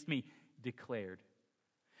against me, declared.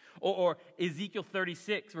 Or Ezekiel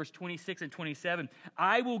 36, verse 26 and 27.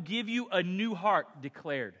 I will give you a new heart,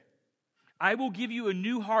 declared. I will give you a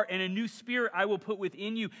new heart, and a new spirit I will put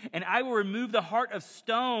within you, and I will remove the heart of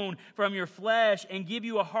stone from your flesh and give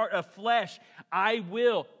you a heart of flesh. I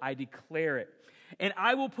declare it. And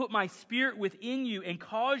I will put my spirit within you and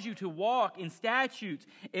cause you to walk in statutes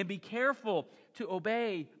and be careful to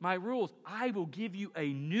obey my rules. I will give you a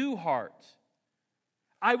new heart.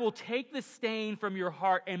 I will take the stain from your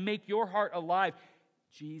heart and make your heart alive.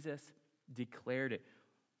 Jesus declared it.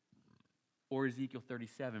 Or Ezekiel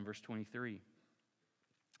 37, verse 23.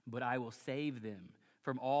 But I will save them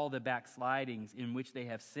from all the backslidings in which they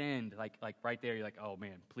have sinned. Like right there, you're like, oh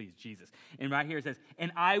man, please, Jesus. And right here it says,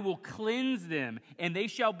 and I will cleanse them, and they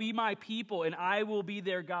shall be my people, and I will be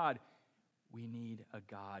their God. We need a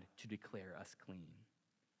God to declare us clean.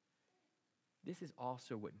 This is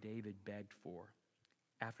also what David begged for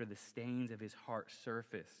after the stains of his heart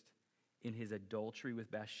surfaced in his adultery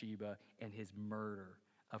with Bathsheba and his murder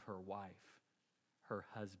of her wife, her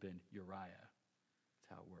husband Uriah. That's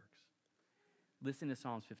how it works. Listen to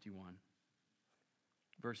Psalms 51,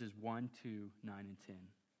 verses 1, 2, 9, and 10.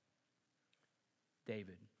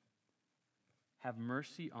 David, have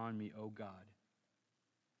mercy on me, O God,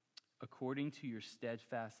 according to your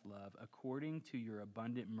steadfast love, according to your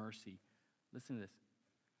abundant mercy. Listen to this.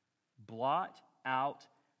 Blot out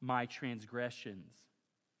my transgressions.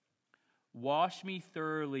 Wash me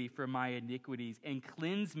thoroughly from my iniquities and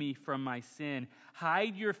cleanse me from my sin.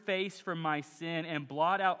 Hide your face from my sin and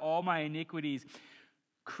blot out all my iniquities.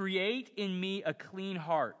 Create in me a clean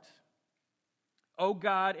heart, O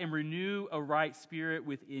God, and renew a right spirit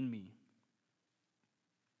within me.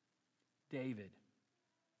 David,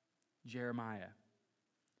 Jeremiah,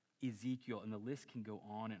 Ezekiel, and the list can go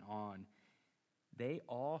on and on. They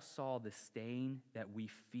all saw the stain that we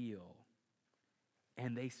feel,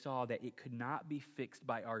 and they saw that it could not be fixed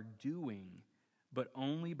by our doing, but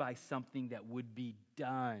only by something that would be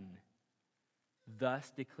done.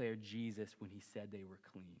 Thus declared Jesus when he said they were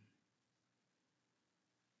clean.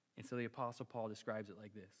 And so the Apostle Paul describes it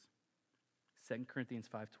like this. 2 Corinthians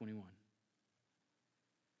 5:21.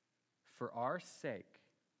 For our sake,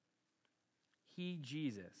 he,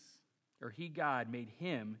 God, made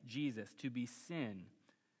him, Jesus, to be sin,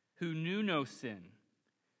 who knew no sin,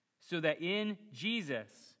 so that in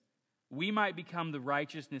Jesus we might become the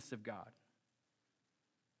righteousness of God.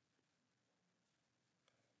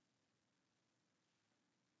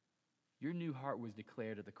 Your new heart was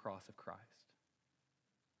declared at the cross of Christ.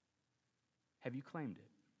 Have you claimed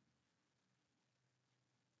it?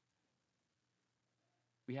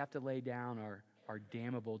 We have to lay down our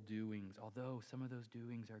damnable doings. Although some of those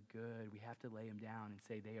doings are good, we have to lay them down and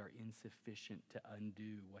say they are insufficient to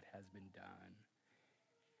undo what has been done.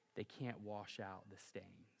 They can't wash out the stains.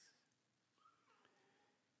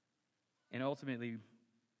 And ultimately,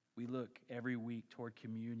 we look every week toward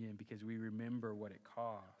communion because we remember what it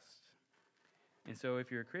cost. And so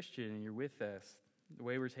if you're a Christian and you're with us, the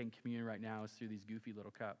way we're taking communion right now is through these goofy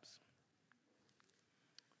little cups.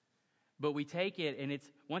 But we take it, and it's,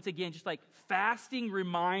 once again, just like fasting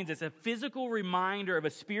reminds us, a physical reminder of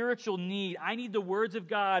a spiritual need. I need the words of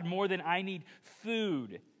God more than I need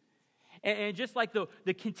food. And just like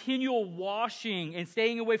the continual washing and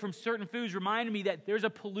staying away from certain foods reminded me that there's a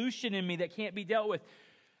pollution in me that can't be dealt with.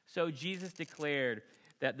 So Jesus declared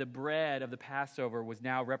that the bread of the Passover was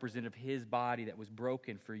now representative of his body that was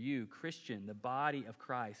broken for you. Christian, the body of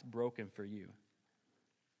Christ broken for you.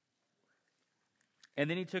 And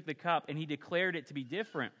then he took the cup and he declared it to be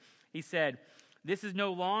different. He said, this is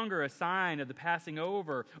no longer a sign of the passing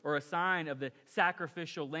over or a sign of the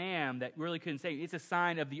sacrificial lamb that really couldn't say. It's a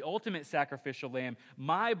sign of the ultimate sacrificial lamb,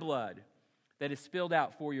 my blood that is spilled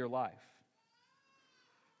out for your life.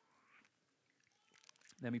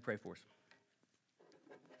 Let me pray for us.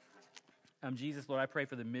 Jesus, Lord, I pray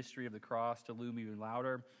for the mystery of the cross to loom even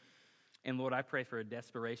louder. And Lord, I pray for a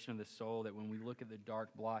desperation of the soul that when we look at the dark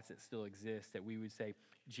blots that still exist, that we would say,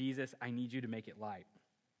 Jesus, I need you to make it light.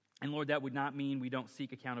 And Lord, that would not mean we don't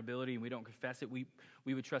seek accountability and we don't confess it. We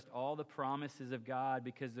would trust all the promises of God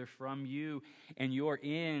because they're from you and your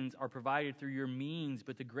ends are provided through your means.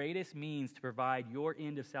 But the greatest means to provide your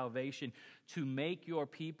end of salvation, to make your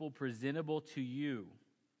people presentable to you,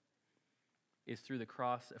 is through the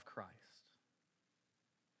cross of Christ.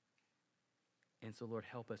 And so, Lord,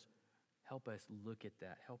 help us look at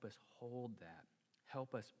that. Help us hold that.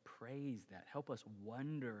 Help us praise that. Help us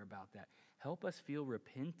wonder about that. Help us feel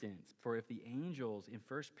repentance. For if the angels in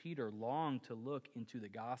 1 Peter long to look into the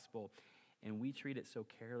gospel and we treat it so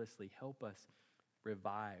carelessly, help us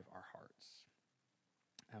revive our hearts.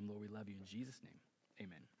 Lord, we love you in Jesus' name.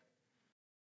 Amen.